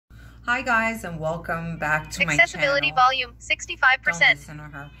Hi guys, and welcome back to my channel. Accessibility volume 65%. Don't listen to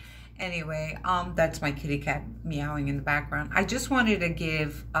her. Anyway, that's my kitty cat meowing in the background. I just wanted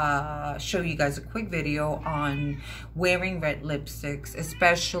to show you guys a quick video on wearing red lipsticks,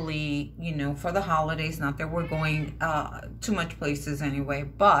 especially, you know, for the holidays. Not that we're going too much places anyway,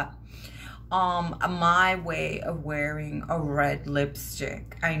 but my way of wearing a red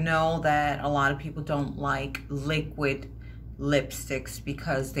lipstick. I know that a lot of people don't like liquid lipsticks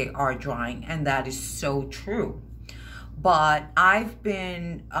because they are drying, and that is so true. But I've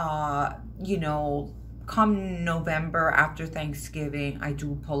been, you know, come November after Thanksgiving, I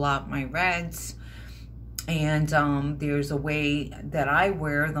do pull out my reds. And there's a way that I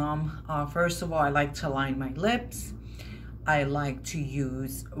wear them. First of all, I like to line my lips. I like to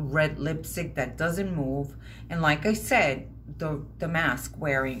use red lipstick that doesn't move. And like I said, the mask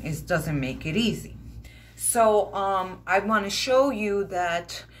wearing doesn't make it easy. So I want to show you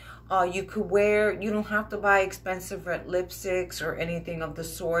that you could wear, you don't have to buy expensive red lipsticks or anything of the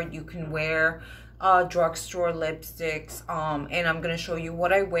sort. You can wear drugstore lipsticks, and I'm going to show you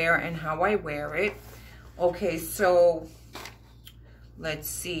what I wear and how I wear it. Okay, so let's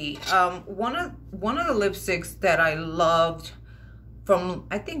see. One of the lipsticks that I loved from,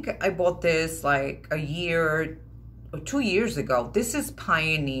 I think I bought this like a year or 2 years ago. This is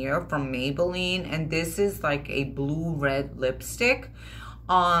Pioneer from Maybelline, and this is like a blue-red lipstick.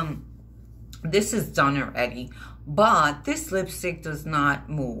 This is done already, but this lipstick does not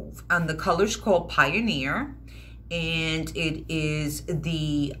move. And the color's called Pioneer, and it is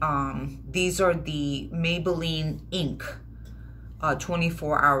the, these are the Maybelline Ink,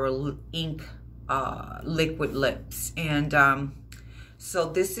 24-hour ink liquid lips. And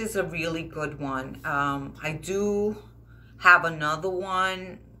so this is a really good one. I do have another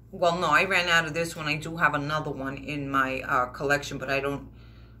one. Well, no, I ran out of this one. I do have another one in my collection, but I don't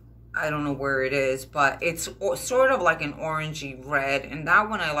know where it is. But it's sort of like an orangey red, and that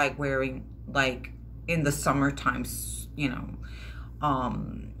one I like wearing like in the summer times, you know,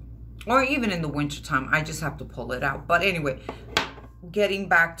 or even in the winter time. I just have to pull it out. But anyway, getting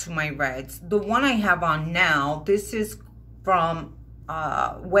back to my reds, the one I have on now, this is from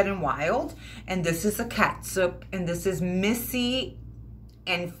Wet n Wild, and this is a catsup, and this is Missy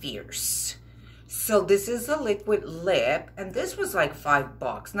and Fierce. So this is a liquid lip, and this was like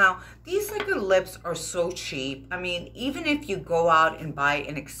 $5. Now, these liquid lips are so cheap. I mean, even if you go out and buy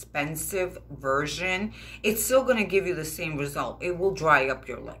an expensive version, it's still going to give you the same result. It will dry up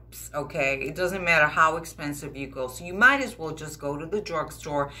your lips, okay? It doesn't matter how expensive you go. So you might as well just go to the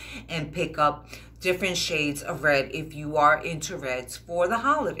drugstore and pick up different shades of red if you are into reds for the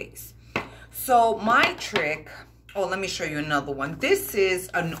holidays. So my trick, oh, let me show you another one. This is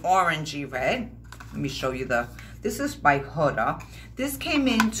an orangey red. Let me show you this is by Huda. This came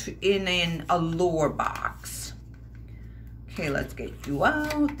in an Allure box. Okay, let's get you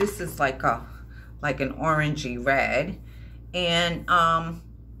out. This is like an orangey red. And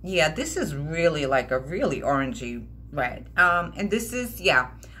yeah, this is really like a really orangey red. And this is,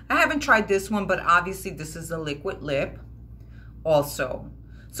 yeah, I haven't tried this one, but obviously this is a liquid lip also.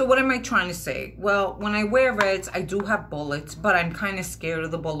 So what am I trying to say? Well, when I wear reds, I do have bullets, but I'm kind of scared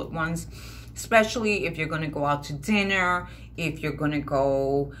of the bullet ones, especially if you're going to go out to dinner, if you're going to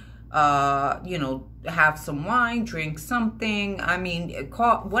go, you know, have some wine, drink something. I mean,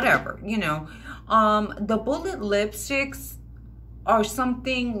 whatever, you know. The bullet lipsticks are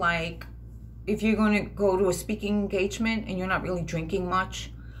something like if you're going to go to a speaking engagement and you're not really drinking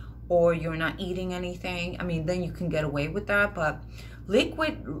much, or you're not eating anything. I mean, then you can get away with that. But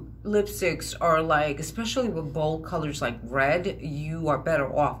liquid lipsticks are like, especially with bold colors like red, you are better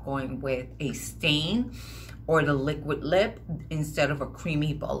off going with a stain or the liquid lip instead of a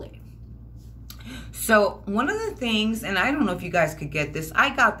creamy bullet. So one of the things, and I don't know if you guys could get this,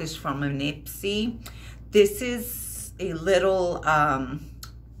 I got this from a Nipsey. This is a little,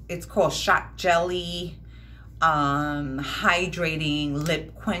 it's called Shot Jelly hydrating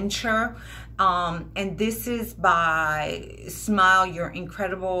lip quencher, and this is by Smile You're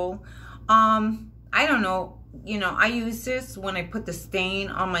Incredible. I don't know, you know, I use this when I put the stain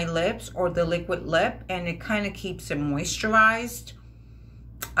on my lips or the liquid lip, and it kind of keeps it moisturized.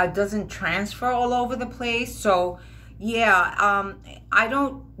 It doesn't transfer all over the place. So yeah, I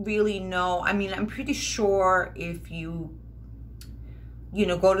don't really know. I mean, I'm pretty sure if you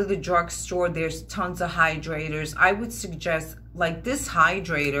know, go to the drugstore, there's tons of hydrators. I would suggest, like, this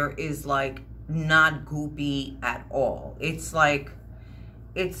hydrator is like not goopy at all. It's like,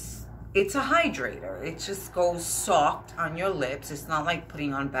 it's a hydrator. It just goes soft on your lips. It's not like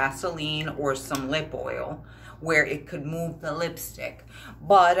putting on Vaseline or some lip oil, where it could move the lipstick.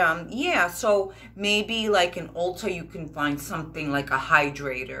 But yeah, so maybe like in Ulta you can find something like a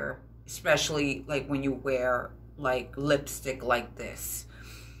hydrator, especially like when you wear like lipstick like this.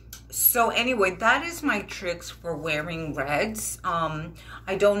 So anyway, that is my tricks for wearing reds.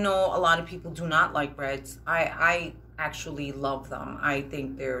 I don't know, a lot of people do not like reds. I actually love them. I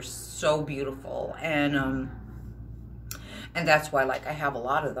think they're so beautiful, and that's why, like, I have a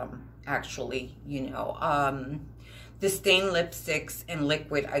lot of them actually, you know. The stained lipsticks and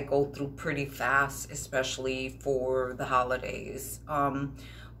liquid I go through pretty fast, especially for the holidays.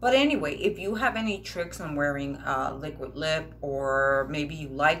 But anyway, if you have any tricks on wearing liquid lip, or maybe you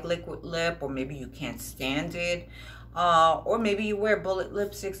like liquid lip, or maybe you can't stand it, or maybe you wear bullet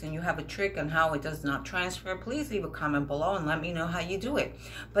lipsticks and you have a trick on how it does not transfer, please leave a comment below and let me know how you do it.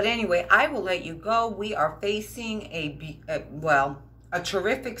 But anyway, I will let you go. We are facing a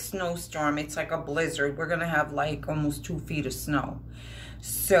terrific snowstorm. It's like a blizzard. We're gonna have like almost 2 feet of snow.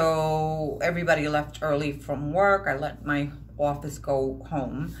 So everybody left early from work. I let my office go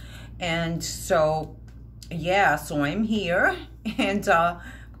home, and so yeah, so I'm here, and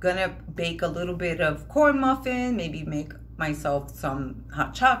gonna bake a little bit of corn muffin, maybe make myself some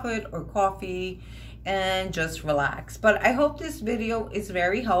hot chocolate or coffee, and just relax. But I hope this video is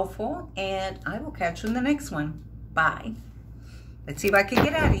very helpful, and I will catch you in the next one. Bye. Let's see if I can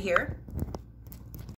get out of here.